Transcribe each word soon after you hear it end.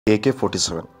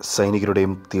AK47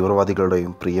 സൈനികരുടെയും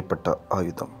തീവ്രവാദികളുടെയും പ്രിയപ്പെട്ട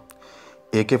ആയുധം.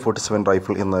 AK47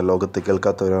 rifle എന്ന ലോകത്ത്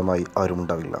കേൾക്കാത്തവരുമായി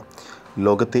ആരുമുണ്ടാവില്ല.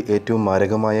 ലോകത്തെ ഏറ്റവും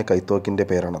മാരകമായ കൈത്തോക്കിൻ്റെ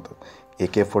പേരാണത്.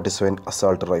 AK47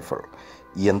 assault rifle.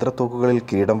 യന്ത്രത്തോക്കുകളിൽ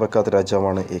കിരീടം വെക്കാത്ത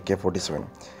രാജാവാണ് AK47.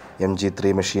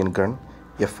 MG3 machine gun,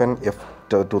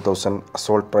 FN/F2000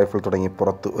 assault rifle തുടങ്ങി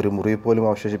പുറത്ത് ഒരു മുറിവ് പോലും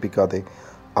അവശേഷിപ്പിക്കാതെ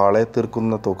ആളെ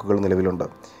തീർക്കുന്ന തോക്കുകൾ നിലവിലുണ്ട്.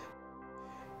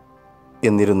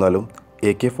 എന്നിരുന്നാലും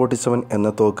AK47 എന്ന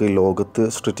തോക്ക് ലോകത്ത്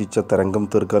സൃഷ്ടിച്ച തരംഗം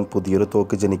തീർക്കാൻ പുതിയൊരു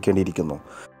തോക്ക് ജനിക്കേണ്ടിയിരിക്കുന്നു.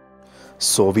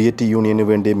 സോവിയറ്റ് യൂണിയനു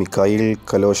വേണ്ടി മിഖായിൽ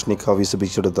കലോഷ്നിക്കോവ്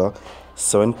വികസിപ്പിച്ചെടുത്ത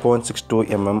 7.62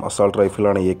 mm assault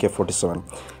റൈഫിളാണ് AK47.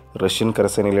 Russian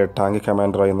കരസേനയിലെ tank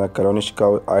കമാൻഡറായിരുന്ന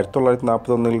കലോഷ്നിക്കോവ്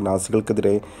 1941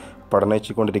 നാസികൾക്കെതിരെ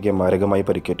പടനയിച്ചുകൊണ്ടിരിക്കെ മാരകമായി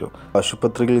പരിക്കേറ്റു.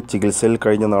 ആശുപത്രിയിൽ ചികിത്സയിൽ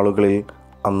കഴിഞ്ഞ നാളുകളിൽ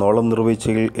അന്നോളം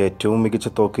നിർവഹിച്ചതിൽ ഏറ്റവും മികച്ച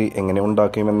തോക്ക് എങ്ങനെ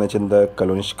ഉണ്ടാക്കുമെന്ന ചിന്ത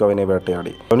കലോഷ്നിക്കോവിനെ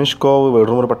വേട്ടയാടി. കലോഷ്നിക്കോവ്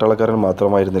വെറുമൊരു പട്ടാളക്കാരൻ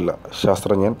മാത്രമായിരുന്നില്ല.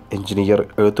 ശാസ്ത്രജ്ഞൻ, എഞ്ചിനീയർ,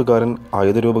 എഴുത്തുകാരൻ,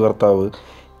 ആയുധരൂപകർത്താവ്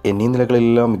എന്നീ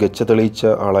നിലകളിലെല്ലാം മികച്ച തെളിയിച്ച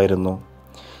ആളായിരുന്നു.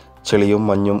 ചെളിയും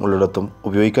മഞ്ഞും ഉള്ളിടത്തും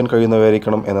ഉപയോഗിക്കാൻ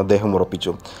കഴിയുന്നവയായിരിക്കണം എന്ന് അദ്ദേഹം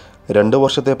ഉറപ്പിച്ചു. 2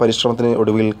 വർഷത്തെ പരിശ്രമത്തിന്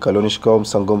ഒടുവിൽ കലോഷ്നിക്കോവും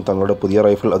സംഘവും തങ്ങളുടെ പുതിയ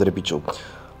റൈഫിൾ അവതരിപ്പിച്ചു.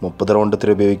 30 റൗണ്ട്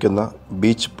ഉപയോഗിക്കുന്ന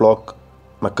ബീച്ച് ബ്ലോക്ക്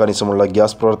മെക്കാനിസമുള്ള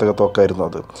ഗ്യാസ് പ്രവർത്തക തോക്കായിരുന്നു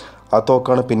അത്. ആ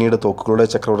തോക്കാണ് പിന്നീട് തോക്കുകളുടെ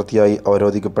ചക്രവർത്തിയായി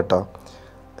അവരോധിക്കപ്പെട്ട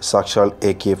സാക്ഷാൽ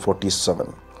AK47.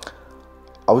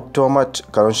 ഔട്ടോമാറ്റ്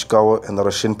കലോഷ്നിക്കോവ് എന്ന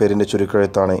റഷ്യൻ പേരിൻ്റെ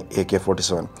ചുരുക്കെഴുത്താണ്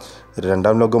AK47.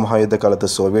 രണ്ടാം ലോക മഹായുദ്ധകാലത്ത്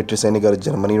സോവിയറ്റ് സൈനികർ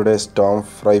ജർമ്മനിയുടെ സ്റ്റോം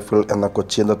റൈഫിൾ എന്ന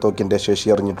കൊച്ചി യന്ത്രത്തോക്കിൻ്റെ ശേഷി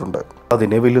അറിഞ്ഞിട്ടുണ്ട്.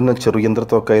 അതിനെ വെല്ലുന്ന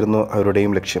ചെറുയന്ത്രത്തോക്കായിരുന്നു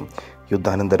അവരുടെയും ലക്ഷ്യം.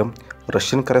 യുദ്ധാനന്തരം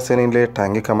റഷ്യൻ കരസേനയിലെ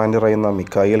ടാങ്ക് കമാൻഡറായിരുന്ന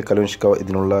മിഖായിൽ കലോഷ്നിക്കോവ്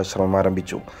ഇതിനുള്ള ശ്രമം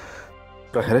ആരംഭിച്ചു.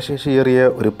 പ്രഹരശേഷിയേറിയ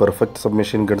ഒരു പെർഫെക്റ്റ്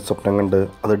സബ്മെഷീൻ ഗൺ സ്വപ്നം കണ്ട്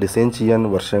അത് ഡിസൈൻ ചെയ്യാൻ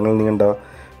വർഷങ്ങൾ നീണ്ട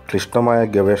ക്ലിഷ്ടമായ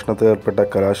ഗവേഷണത്തിൽ ഏർപ്പെട്ട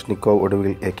കലോഷ്നിക്കോവ്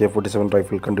ഒടുവിൽ AK47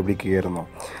 റൈഫിൾ കണ്ടുപിടിക്കുകയായിരുന്നു.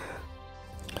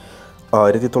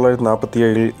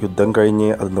 1947 യുദ്ധം കഴിഞ്ഞ്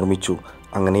അത് നിർമ്മിച്ചു.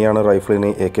 അങ്ങനെയാണ് റൈഫിളിന്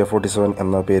AK47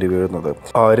 എന്ന പേര് വീഴുന്നത്.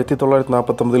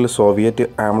 1949 സോവിയറ്റ്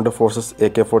ആംഡ് ഫോഴ്സസ്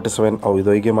AK47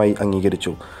 ഔദ്യോഗികമായി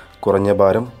അംഗീകരിച്ചു. കുറഞ്ഞ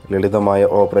ഭാരം, ലളിതമായ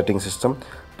ഓപ്പറേറ്റിംഗ് സിസ്റ്റം,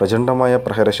 പ്രചണ്ഡമായ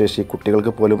പ്രഹരശേഷി,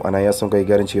 കുട്ടികൾക്ക് പോലും അനായാസം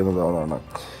കൈകാര്യം ചെയ്യുന്നതാണ്.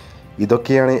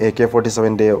 ഇതൊക്കെയാണ്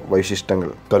AK47ൻ്റെ വൈശിഷ്ട്യങ്ങൾ.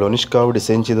 കലോഷ്നിക്കോവ്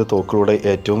ഡിസൈൻ ചെയ്ത തോക്കുകളുടെ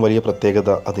ഏറ്റവും വലിയ പ്രത്യേകത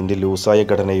അതിൻ്റെ ലൂസായ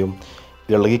ഘടനയും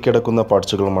ഇളകിക്കിടക്കുന്ന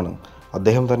പാർട്സുകളുമാണ്.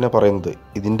 അദ്ദേഹം തന്നെ പറയുന്നത്,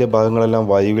 ഇതിൻ്റെ ഭാഗങ്ങളെല്ലാം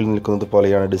വായുവിൽ നിൽക്കുന്നത്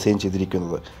പോലെയാണ് ഡിസൈൻ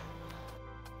ചെയ്തിരിക്കുന്നത്.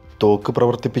 തോക്ക്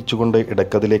പ്രവർത്തിപ്പിച്ചുകൊണ്ട്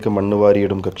ഇടക്കതിലേക്ക് മണ്ണ്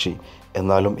വാരിയിടും കക്ഷി.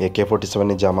 എന്നാലും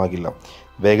AK47 ജാമാകില്ല.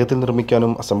 വേഗത്തിൽ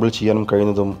നിർമ്മിക്കാനും അസംബിൾ ചെയ്യാനും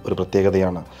കഴിയുന്നതും ഒരു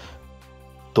പ്രത്യേകതയാണ്.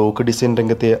 തോക്ക് ഡിസൈൻ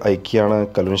രംഗത്തെ ഐക്യാണ്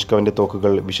കലോഷ്നിക്കോവിൻ്റെ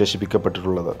തോക്കുകൾ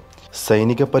വിശേഷിപ്പിക്കപ്പെട്ടിട്ടുള്ളത്.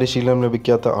 സൈനിക പരിശീലനം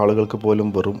ലഭിക്കാത്ത ആളുകൾക്ക് പോലും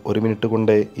വെറും 1 മിനിറ്റ്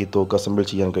കൊണ്ടേ ഈ തോക്ക് അസംബിൾ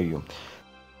ചെയ്യാൻ കഴിയും.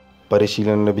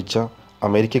 പരിശീലനം ലഭിച്ച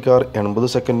അമേരിക്കക്കാർ 80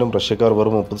 സെക്കൻഡും റഷ്യക്കാർ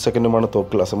വെറും 30 സെക്കൻഡുമാണ്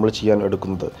തോക്കുകൾ അസംബിൾ ചെയ്യാൻ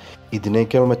എടുക്കുന്നത്.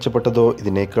 ഇതിനേക്കാൾ മെച്ചപ്പെട്ടതോ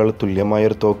ഇതിനേക്കാൾ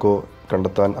തുല്യമായൊരു തോക്കോ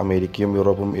കണ്ടെത്താൻ അമേരിക്കയും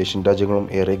യൂറോപ്പും ഏഷ്യൻ രാജ്യങ്ങളും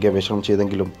ഏറെ ഗവേഷണം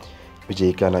ചെയ്തെങ്കിലും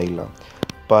വിജയിക്കാനായില്ല.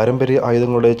 പാരമ്പര്യ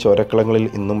ആയുധങ്ങളുടെ ചോരക്കളങ്ങളിൽ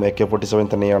ഇന്നും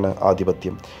AK47 തന്നെയാണ്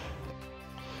ആധിപത്യം.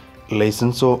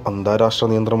 ലൈസൻസോ അന്താരാഷ്ട്ര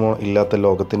നിയന്ത്രണമോ ഇല്ലാത്ത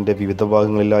ലോകത്തിൻ്റെ വിവിധ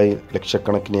ഭാഗങ്ങളിലായി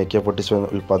ലക്ഷക്കണക്കിന് AK47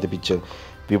 ഉൽപ്പാദിപ്പിച്ച്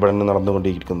വിപണനം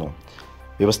നടന്നുകൊണ്ടിരിക്കുന്നു.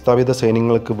 വ്യവസ്ഥാപിത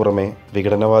സൈന്യങ്ങൾക്ക് പുറമെ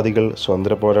വിഘടനവാദികൾ,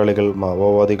 സ്വതന്ത്ര പോരാളികൾ,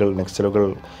 മാവോവാദികൾ, നക്സലുകൾ,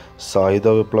 സായുധ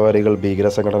വിപ്ലവകാരികൾ, ഭീകര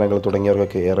സംഘടനകൾ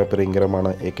തുടങ്ങിയവർക്കൊക്കെ ഏറെ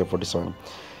പ്രിയങ്കരമാണ് AK47.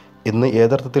 ഇന്ന്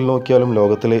ഏതർത്ഥത്തിൽ നോക്കിയാലും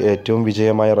ലോകത്തിലെ ഏറ്റവും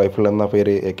വിജയമായ റൈഫിൾ എന്ന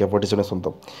പേര് AK47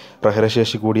 സ്വന്തം.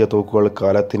 പ്രഹരശേഷി കൂടിയ തോക്കുകൾ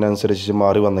കാലത്തിനനുസരിച്ച്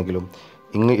മാറി വന്നെങ്കിലും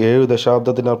ഇങ്ങ് 7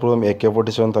 ദശാബ്ദത്തിനപ്പുറം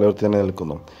AK47 തലയുയർത്തി തന്നെ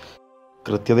നിൽക്കുന്നു.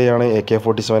 കൃത്യതയാണ്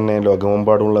AK47നെ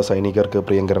ലോകമെമ്പാടുമുള്ള സൈനികർക്ക്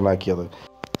പ്രിയങ്കരനാക്കിയത്.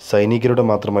 സൈനികരുടെ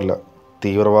മാത്രമല്ല,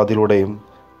 തീവ്രവാദികളുടെയും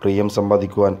പ്രിയം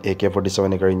സമ്പാദിക്കുവാൻ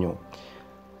AK47 കഴിഞ്ഞു.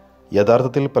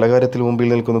 യഥാർത്ഥത്തിൽ പല കാര്യത്തിൽ മുമ്പിൽ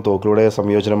നിൽക്കുന്ന തോക്കുകളുടെ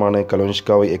സംയോജനമാണ്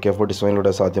കലോഷ്നിക്കോവ്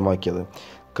AK47 സാധ്യമാക്കിയത്.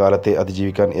 കാലത്തെ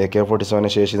അതിജീവിക്കാൻ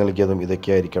AK47 ശേഷി നൽകിയതും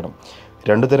ഇതൊക്കെയായിരിക്കണം.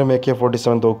 2 തരം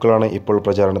AK47 തോക്കുകളാണ് ഇപ്പോൾ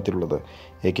പ്രചാരണത്തിലുള്ളത്.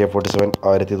 AK47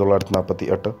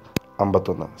 1948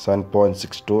 51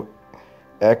 7.62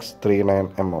 X39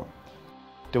 mm.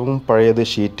 ഏറ്റവും പഴയത്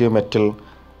ഷീറ്റ് മെറ്റൽ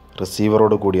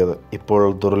റിസീവറോട് കൂടിയത്. ഇപ്പോൾ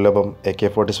ദുർലഭം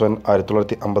AK47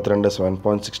 1952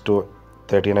 7.62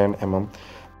 39 mm.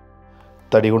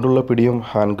 തടികൊണ്ടുള്ള പിടിയും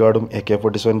ഹാൻഡ് ഗാർഡും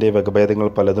AK47ൻ്റെ വകഭേദങ്ങൾ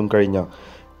പലതും കഴിഞ്ഞ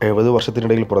 70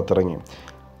 വർഷത്തിനിടയിൽ പുറത്തിറങ്ങി.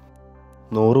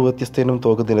 100 വ്യത്യസ്തയിനം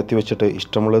തോക്ക് നിരത്തി വെച്ചിട്ട്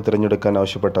ഇഷ്ടമുള്ളത് തിരഞ്ഞെടുക്കാൻ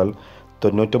ആവശ്യപ്പെട്ടാൽ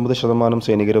 99%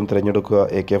 സൈനികരും തിരഞ്ഞെടുക്കുക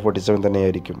AK47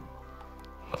 തന്നെയായിരിക്കും.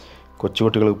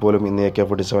 കൊച്ചുകുട്ടികൾക്ക് പോലും ഇന്ന്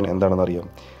AK47 എന്താണെന്നറിയാം.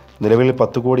 നിലവിൽ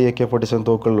 10 കോടി AK47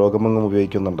 തോക്കുകൾ ലോകമെങ്ങും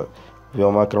ഉപയോഗിക്കുന്നുണ്ട്.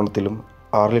 വ്യോമാക്രമണത്തിലും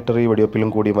ആർട്ടിലറി വെടിവെപ്പിലും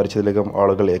കൂടി മരിച്ചതിലധികം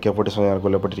ആളുകൾ AK47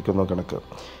 കൊല്ലപ്പെട്ടിരിക്കുന്നു കണക്ക്.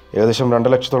 ഏകദേശം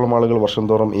 2 ലക്ഷത്തോളം ആളുകൾ വർഷം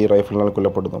തോറും ഈ റൈഫിളിനാൽ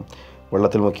കൊല്ലപ്പെടുന്നു.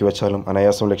 വെള്ളത്തിൽ മുക്കി വെച്ചാലും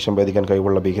അനായാസം ലക്ഷ്യം ഭേദിക്കാൻ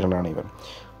കഴിവുള്ള ഭീകരനാണ് ഇവൻ.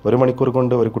 1 മണിക്കൂർ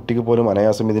കൊണ്ട് ഒരു കുട്ടിക്ക് പോലും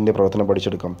അനായാസം ഇതിൻ്റെ പ്രവർത്തനം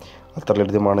പഠിച്ചെടുക്കാം. അത്ര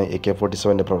ലളിതമാണ്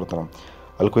AK47 പ്രവർത്തനം.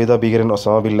 അൽ-ഖ്വയ്ദ ഭീകരൻ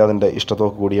ഒസാമ ബിൻ ലാദൻ്റെ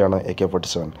ഇഷ്ടത്തോക്ക് കൂടിയാണ്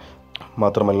AK47.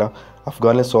 മാത്രമല്ല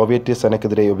അഫ്ഗാനിൽ സോവിയറ്റ്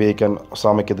സേനയ്ക്കെതിരെ ഉപയോഗിക്കാൻ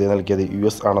ഒസാമയ്ക്ക് നൽകിയത്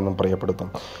US ആണെന്നും പറയപ്പെടുന്നു.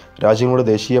 രാജ്യങ്ങളുടെ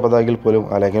ദേശീയ പതാകയിൽ പോലും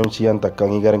ആലേഖനം ചെയ്യാൻ തക്ക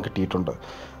അംഗീകാരം കിട്ടിയിട്ടുണ്ട്.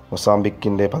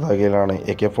 മൊസാംബിക്കിൻ്റെ പതാകയിലാണ്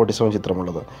AK47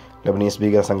 ചിത്രമുള്ളത്. ലബനീസ്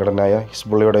ഭീകര സംഘടനയായ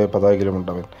ഹിസ്ബുള്ളയുടെ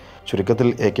പതാകയിലുമുണ്ടവൻ. ചുരുക്കത്തിൽ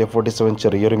AK47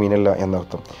 ചെറിയൊരു മീനല്ല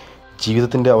എന്നർത്ഥം.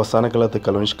 ജീവിതത്തിൻ്റെ അവസാന കാലത്ത്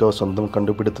കലോനിഷ്കാവ് സ്വന്തം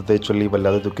കണ്ടുപിടുത്തത്തെ ചൊല്ലി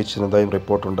വല്ലാതെ ദുഃഖിച്ചിരുന്നതായും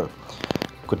റിപ്പോർട്ടുണ്ട്.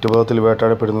 കുറ്റബോധത്തിൽ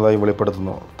വേട്ടാടപ്പെടുന്നതായും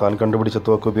വെളിപ്പെടുത്തുന്നു. താൻ കണ്ടുപിടിച്ച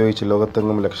തോക്ക് ഉപയോഗിച്ച്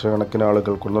ലോകത്തെങ്ങും ലക്ഷക്കണക്കിന്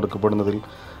ആളുകൾ കൊന്നൊടുക്കപ്പെടുന്നതിൽ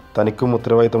തനിക്കും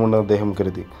ഉത്തരവാദിത്തമുണ്ടെന്ന് അദ്ദേഹം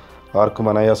കരുതി. ആർക്കും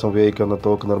അനായാസം ഉപയോഗിക്കുന്ന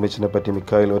തോക്ക് നിർമ്മിച്ചതിനെപ്പറ്റി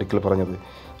മിഖായിൽ ഒരിക്കൽ പറഞ്ഞത്,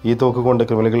 ഈ തോക്ക് കൊണ്ട്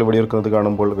ക്രിമിനലുകൾ വെടിവെക്കുന്നത്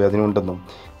കാണുമ്പോൾ വേദനയുണ്ടെന്നും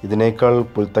ഇതിനേക്കാൾ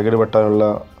പുൽത്തകിട് വെട്ടാനുള്ള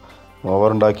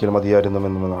മോവറുണ്ടാക്കിയാൽ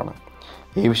മതിയായിരുന്നുമെന്നുമാണ്.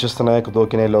 ഈ വിശ്വസ്തനായ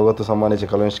തോക്കിനെ ലോകത്ത് സമ്മാനിച്ച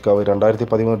കലോനിഷ്കാവ്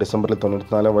 2013 ഡിസംബറിൽ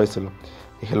 94 വയസ്സിൽ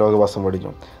ഇഹലോകവാസം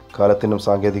വെടിഞ്ഞു. കാലത്തിനും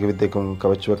സാങ്കേതിക വിദ്യക്കും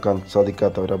കവച്ചുവെക്കാൻ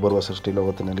സാധിക്കാത്ത ഒരു അപൂർവ സൃഷ്ടി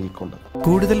ലോകത്തിന് നൽകിക്കൊണ്ട്.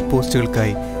 കൂടുതൽ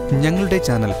പോസ്റ്റുകൾക്കായി ഞങ്ങളുടെ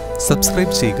ചാനൽ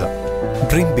സബ്സ്ക്രൈബ് ചെയ്യുക.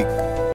 Dream big.